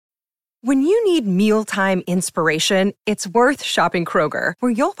When you need mealtime inspiration, it's worth shopping Kroger,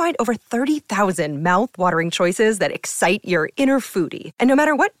 where you'll find over 30,000 mouth-watering choices that excite your inner foodie. And no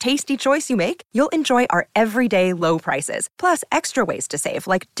matter what tasty choice you make, you'll enjoy our everyday low prices, plus extra ways to save,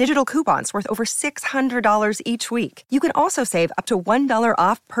 like digital coupons worth over $600 each week. You can also save up to $1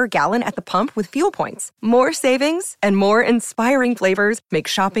 off per gallon at the pump with fuel points. More savings and more inspiring flavors make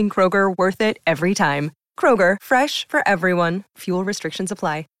shopping Kroger worth it every time. Kroger, fresh for everyone. Fuel restrictions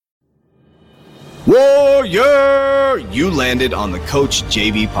apply. Warrior! You landed on the Coach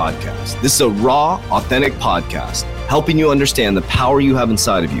JV podcast. This is a raw, authentic podcast helping you understand the power you have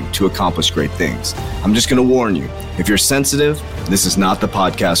inside of you to accomplish great things. I'm just going to warn you, if you're sensitive, this is not the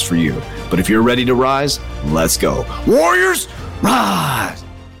podcast for you. But if you're ready to rise, let's go. Warriors, rise!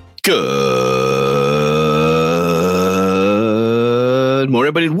 Good morning,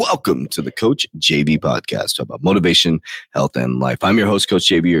 everybody. Welcome to the Coach JV podcast about motivation, health, and life. I'm your host, Coach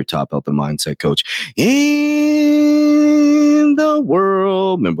JV, your top health and mindset coach in the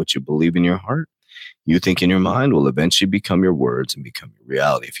world. Remember, what you believe in your heart, you think in your mind, will eventually become your words and become your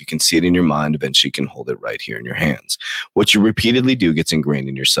reality. If you can see it in your mind, eventually you can hold it right here in your hands. What you repeatedly do gets ingrained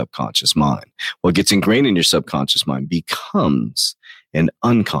in your subconscious mind. What gets ingrained in your subconscious mind becomes an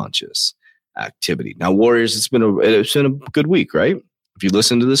unconscious activity. Now, warriors, it's been a good week, right? If you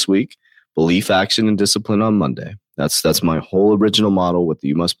listen to this week, belief, action, and discipline on Monday. That's my whole original model with the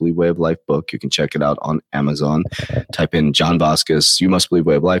You Must Believe Way of Life book. You can check it out on Amazon. Type in John Vasquez, You Must Believe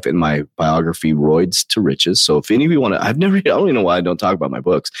Way of Life, in my biography, Roids to Riches. So if any of you want to, I don't even know why I don't talk about my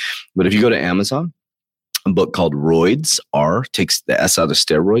books, but if you go to Amazon, a book called Roids, R, takes the S out of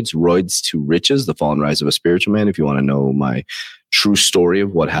steroids, Roids to Riches, The Fall and Rise of a Spiritual Man. If you want to know my true story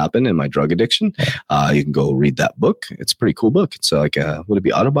of what happened in my drug addiction, you can go read that book. It's a pretty cool book. It's like would it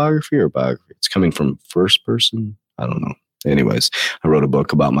be autobiography or biography? It's coming from first person. I don't know. Anyways, I wrote a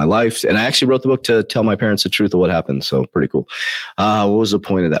book about my life, and I actually wrote the book to tell my parents the truth of what happened. So pretty cool. What was the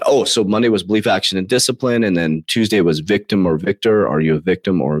point of that? Oh, so Monday was belief, action, and discipline. And then Tuesday was victim or victor. Are you a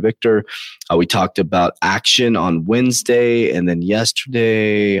victim or a victor? We talked about action on Wednesday. And then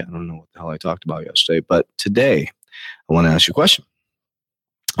yesterday, I don't know what the hell I talked about yesterday, but today I want to ask you a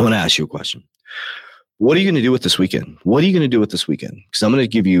question. What are you going to do with this weekend? What are you going to do with this weekend? Because I'm going to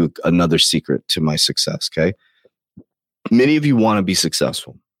give you another secret to my success, okay? Many of you want to be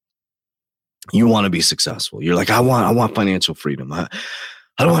successful. You want to be successful. You're like, I want financial freedom. I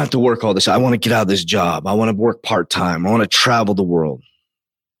don't have to work all this. I want to get out of this job. I want to work part-time. I want to travel the world.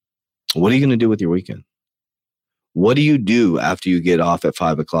 What are you going to do with your weekend? What do you do after you get off at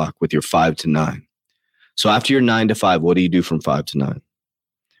 5 o'clock with your 5 to 9? So after your 9 to 5, what do you do from 5 to 9?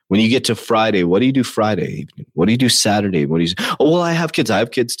 When you get to Friday, what do you do Friday evening? What do you do Saturday? I have kids. I have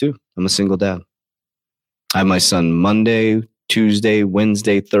kids too. I'm a single dad. I have my son Monday, Tuesday,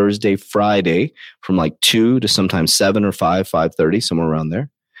 Wednesday, Thursday, Friday from like 2 to sometimes 7 or 5, 5:30, somewhere around there.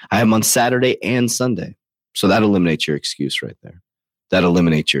 I have him on Saturday and Sunday. So that eliminates your excuse right there.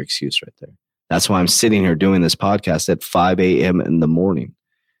 That's why I'm sitting here doing this podcast at 5 a.m. in the morning,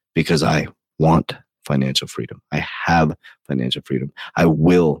 because I want financial freedom. I have financial freedom. I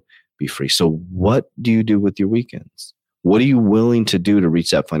will be free. So what do you do with your weekends? What are you willing to do to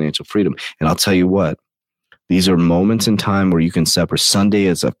reach that financial freedom? And I'll tell you what, these are moments in time where you can separate. Sunday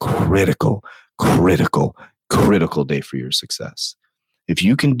is a critical day for your success. If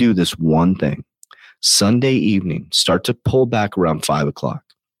you can do this one thing, Sunday evening, start to pull back around 5 o'clock.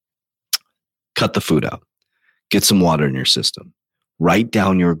 Cut the food out. Get some water in your system. Write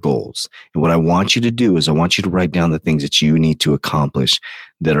down your goals. And what I want you to do is I want you to write down the things that you need to accomplish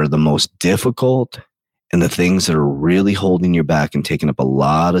that are the most difficult and the things that are really holding you back and taking up a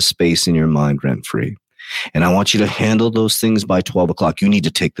lot of space in your mind rent-free. And I want you to handle those things by 12 o'clock. You need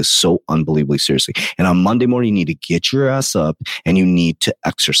to take this so unbelievably seriously. And on Monday morning, you need to get your ass up and you need to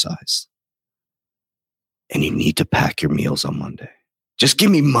exercise. And you need to pack your meals on Monday. Just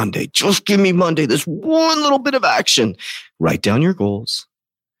give me Monday. This one little bit of action. Write down your goals.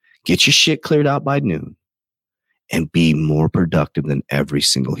 Get your shit cleared out by noon. And be more productive than every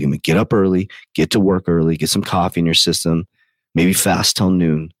single human. Get up early. Get to work early. Get some coffee in your system. Maybe fast till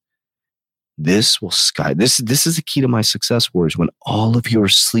noon. This is the key to my success, warriors. When all of you are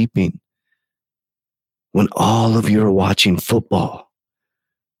sleeping, when all of you are watching football,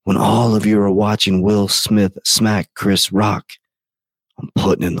 when all of you are watching Will Smith smack Chris Rock, I'm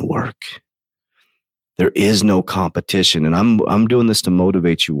putting in the work. There is no competition. And I'm doing this to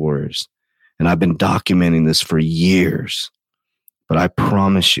motivate you, warriors. And I've been documenting this for years. But I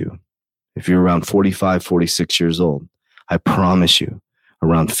promise you, if you're around 45, 46 years old, I promise you,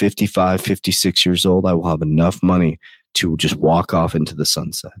 around 55, 56 years old, I will have enough money to just walk off into the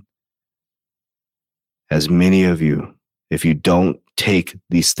sunset. as many of you, if you don't take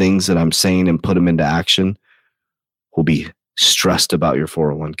these things that I'm saying and put them into action, will be stressed about your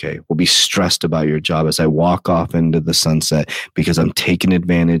 401k, will be stressed about your job as I walk off into the sunset, because I'm taking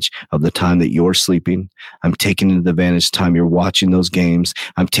advantage of the time that you're sleeping. I'm taking advantage of the time you're watching those games.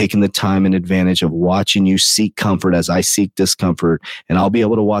 I'm taking the time and advantage of watching you seek comfort as I seek discomfort. And I'll be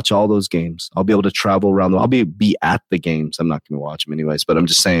able to watch all those games. I'll be able to travel around. I'll be at the games. I'm not going to watch them anyways, but I'm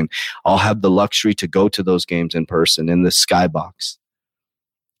just saying I'll have the luxury to go to those games in person in the skybox.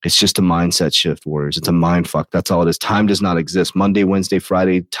 It's just a mindset shift, Warriors. It's a mind fuck. That's all it is. Time does not exist. Monday, Wednesday,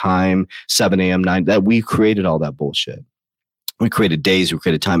 Friday, time, 7 a.m., 9. That we created all that bullshit. We created days. We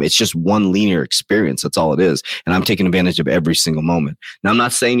created time. It's just one linear experience. That's all it is. And I'm taking advantage of every single moment. Now, I'm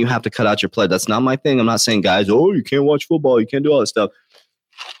not saying you have to cut out your play. That's not my thing. I'm not saying, guys, oh, you can't watch football. You can't do all this stuff.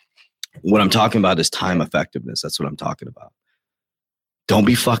 What I'm talking about is time effectiveness. That's what I'm talking about. Don't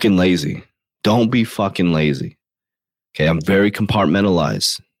be fucking lazy. Don't be fucking lazy. Okay, I'm very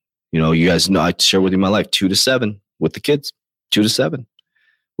compartmentalized. You know, you guys know I share with you my life 2 to 7 with the kids, 2 to 7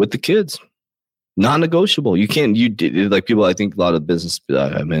 with the kids, non-negotiable. You can't, like people, I think a lot of business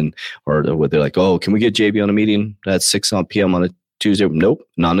I'm in, or what they're like, oh, can we get JB on a meeting at 6 p.m. on a Tuesday? Nope,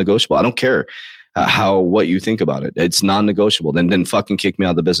 non-negotiable. I don't care what you think about it. It's non-negotiable. Then fucking kick me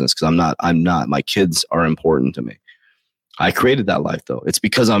out of the business, because I'm not. My kids are important to me. I created that life, though. It's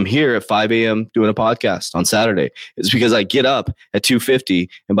because I'm here at 5 a.m. doing a podcast on Saturday. It's because I get up at 2:50,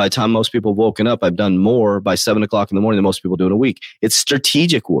 and by the time most people have woken up, I've done more by 7 o'clock in the morning than most people do in a week. It's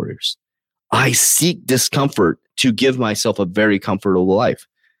strategic, Warriors. I seek discomfort to give myself a very comfortable life.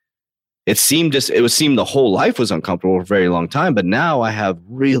 It would seem the whole life was uncomfortable for a very long time, but now I have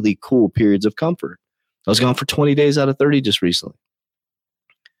really cool periods of comfort. I was gone for 20 days out of 30 just recently.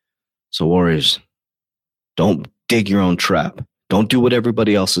 So, Warriors, don't dig your own trap. Don't do what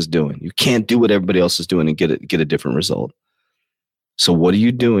everybody else is doing. You can't do what everybody else is doing and get a different result. So what are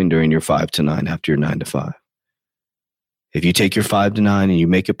you doing during your 5 to 9 after your 9 to 5? If you take your 5 to 9 and you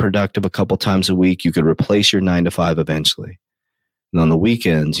make it productive a couple times a week, you could replace your 9 to 5 eventually. And on the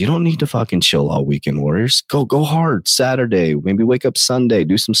weekends, you don't need to fucking chill all weekend, Warriors. Go hard Saturday, maybe wake up Sunday,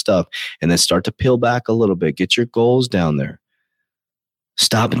 do some stuff, and then start to peel back a little bit. Get your goals down there.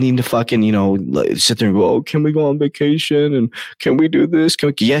 Stop needing to fucking, sit there and go, oh, can we go on vacation? And can we do this?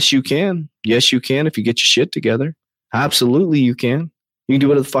 Yes, you can. Yes, you can if you get your shit together. Absolutely, you can. You can do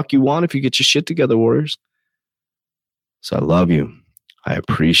whatever the fuck you want if you get your shit together, Warriors. So I love you. I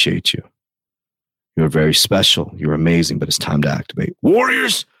appreciate you. You're very special. You're amazing, but it's time to activate.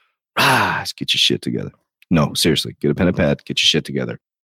 Warriors, get your shit together. No, seriously, get a pen and pad, get your shit together.